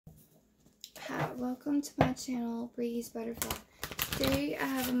welcome to my channel, Breeze Butterfly. Today I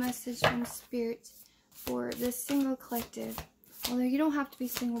have a message from Spirit for this single collective. Although you don't have to be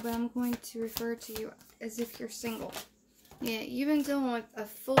single, but I'm going to refer to you as if you're single. Yeah, you've been dealing with a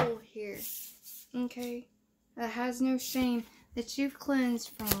fool here, okay? That has no shame that you've cleansed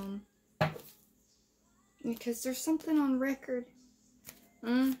from. Because there's something on record.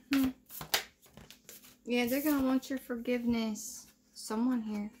 Yeah, they're going to want your forgiveness. Someone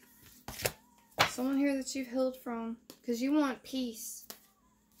here that you've healed from, because you want peace.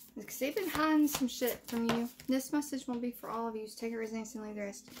 Because they've been hiding some shit from you. This message won't be for all of you, so take it as and leave the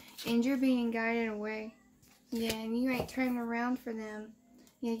rest. And you're being guided away. Yeah, and you ain't turning around for them.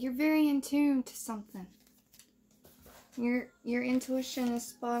 Yeah, you're very in tune to something. Your intuition is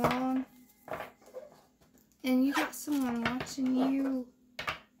spot on. And you got someone watching you.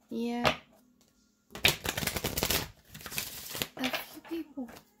 Yeah. A few people.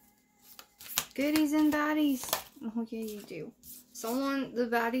 Goodies and baddies. Oh, yeah, you do. Someone, the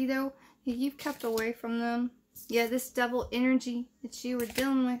baddie, though, you've kept away from them. Yeah, this devil energy that you were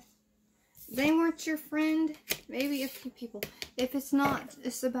dealing with. They weren't your friend. Maybe a few people. If it's not,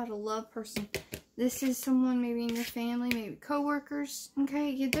 it's about a love person. This is someone maybe in your family, maybe co-workers. Okay,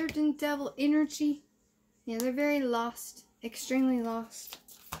 yeah, they're in devil energy. Yeah, they're very lost. Extremely lost.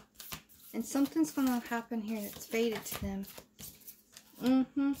 And something's going to happen here that's fated to them.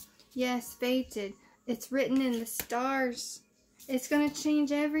 Yes, fated. It's written in the stars. It's going to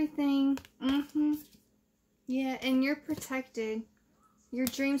change everything. Yeah, and you're protected. Your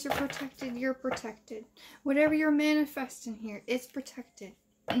dreams are protected. You're protected. Whatever you're manifesting here, it's protected.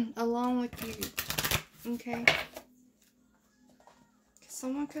 Along with you. Okay?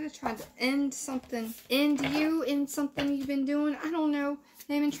 Someone could have tried to end something. End you in something you've been doing. I don't know.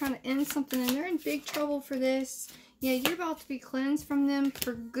 They've been trying to end something and they're in big trouble for this. Yeah, you're about to be cleansed from them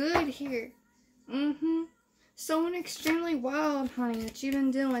for good here. Someone extremely wild, honey, that you've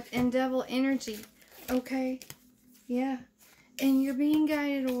been dealing with in devil energy. Okay? Yeah. And you're being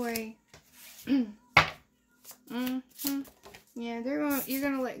guided away. Yeah, you're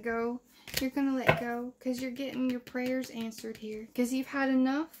gonna let go. You're gonna let go because you're getting your prayers answered here. Because you've had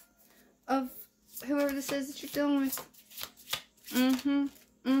enough of whoever this is that you're dealing with.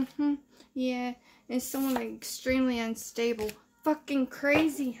 Yeah, and someone extremely unstable. Fucking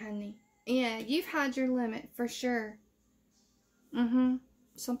crazy, honey. Yeah, you've had your limit for sure.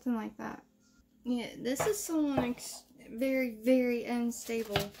 Something like that. Yeah, this is someone very, very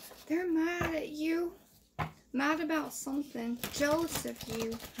unstable. They're mad at you. Mad about something. Jealous of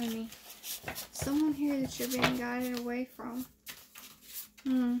you, honey. Someone here that you're being guided away from.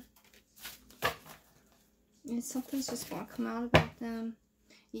 And something's just going to come out about them.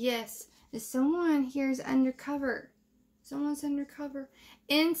 Yes, someone here is undercover. Someone's undercover.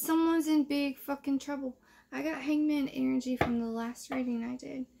 And someone's in big fucking trouble. I got Hangman energy from the last reading I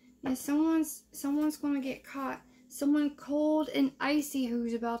did. Yeah, someone's going to get caught. Someone cold and icy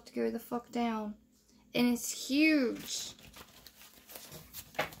who's about to go the fuck down. And it's huge.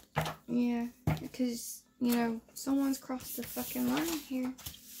 Yeah, because, you know, someone's crossed the fucking line here.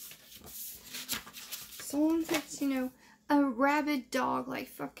 Someone that's, you know, a rabid dog like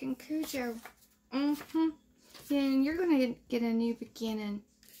fucking Cujo. Yeah, and you're going to get a new beginning.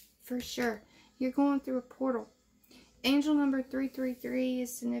 For sure. You're going through a portal. Angel number 333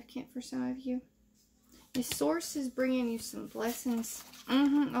 is significant for some of you. The source is bringing you some blessings.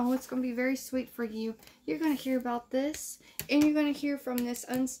 Oh, it's going to be very sweet for you. You're going to hear about this. And you're going to hear from this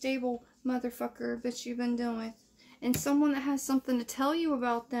unstable motherfucker that you've been dealing with. And someone that has something to tell you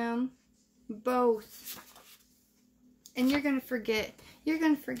about them. Both. And you're going to forget. You're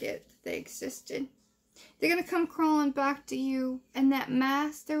going to forget that they existed. They're going to come crawling back to you. And that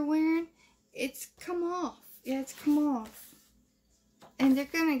mask they're wearing, it's come off. Yeah, it's come off. And they're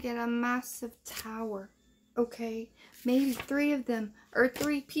going to get a massive tower. Okay, maybe 3 of them, or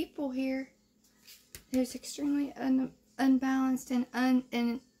 3 people here. There's extremely unbalanced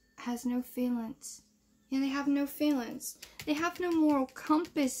and has no feelings. And they have no feelings. They have no moral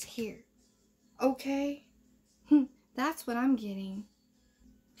compass here. Okay? That's what I'm getting.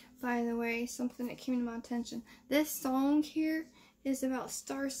 By the way, something that came to my attention. This song here is about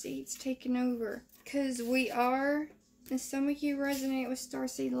starseeds taking over. Because we are, and some of you resonate with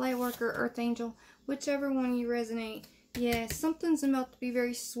starseed, lightworker, earth angel. Whichever one you resonate. Yeah, something's about to be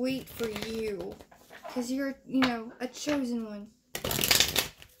very sweet for you. Because you're, you know, a chosen one.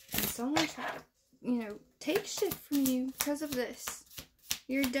 And someone tried to, you know, take shit from you because of this.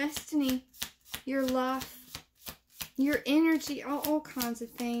 Your destiny. Your life. Your energy. All kinds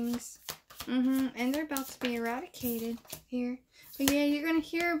of things. And they're about to be eradicated here. But yeah, you're going to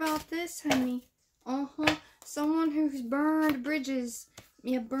hear about this, honey. Someone who's burned bridges.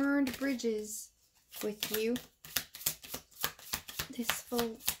 Yeah, burned bridges with you. This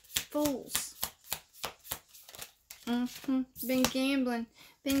fools. Been gambling.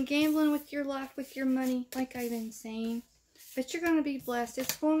 Been gambling with your life, with your money, like I've been saying. But you're going to be blessed.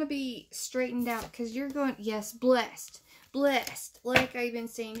 It's going to be straightened out because you're going, yes, blessed. Blessed, like I've been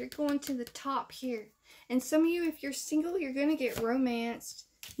saying. You're going to the top here. And some of you, if you're single, you're going to get romanced.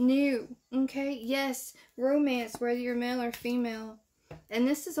 New, okay? Yes, romance, whether you're male or female. And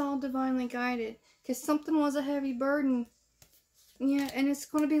this is all divinely guided because something was a heavy burden. Yeah, and it's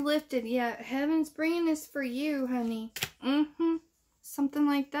going to be lifted. Yeah, heaven's bringing this for you, honey. Something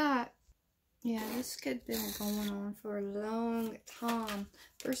like that. Yeah, this could have been going on for a long time.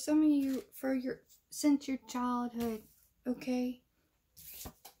 For some of you, since your childhood, okay?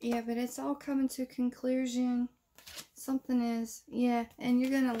 Yeah, but it's all coming to conclusion. Something is, yeah, and you're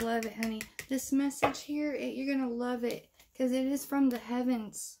going to love it, honey. This message here, you're going to love it because it is from the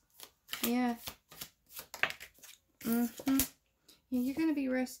heavens. Yeah. Yeah, you're going to be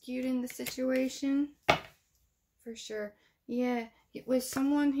rescued in the situation. For sure. Yeah. With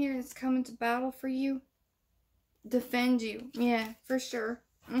someone here that's coming to battle for you. Defend you. Yeah, for sure.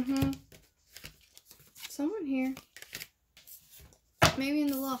 Someone here. Maybe in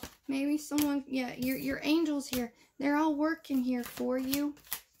the law. Maybe someone, yeah, your angels here. They're all working here for you.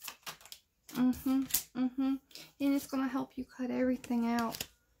 And it's going to help you cut everything out.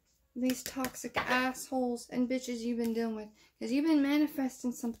 These toxic assholes and bitches you've been dealing with. Because you've been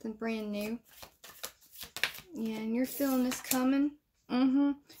manifesting something brand new. Yeah, and you're feeling this coming.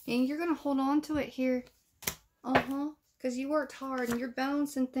 And you're going to hold on to it here. Because you worked hard and you're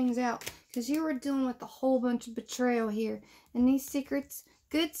balancing things out. Because you were dealing with a whole bunch of betrayal here. And these secrets,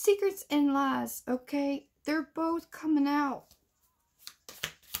 good secrets and lies, okay? They're both coming out.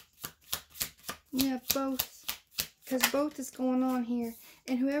 Yeah, both. Because both is going on here.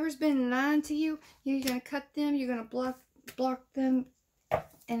 And whoever's been lying to you, you're going to cut them. You're going to block them.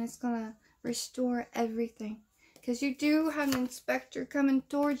 And it's going to restore everything. Because you do have an inspector coming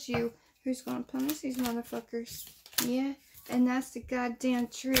towards you who's going to punish these motherfuckers. Yeah, and that's the goddamn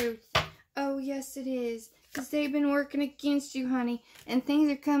truth. Oh, yes, it is. Because they've been working against you, honey. And things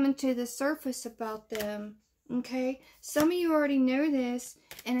are coming to the surface about them. Okay? Some of you already know this.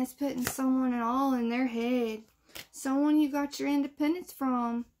 And it's putting someone and all in their head. Someone you got your independence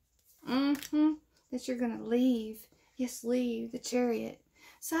from. That you're going to leave. Yes, leave the Chariot.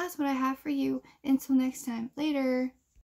 So that's what I have for you. Until next time. Later.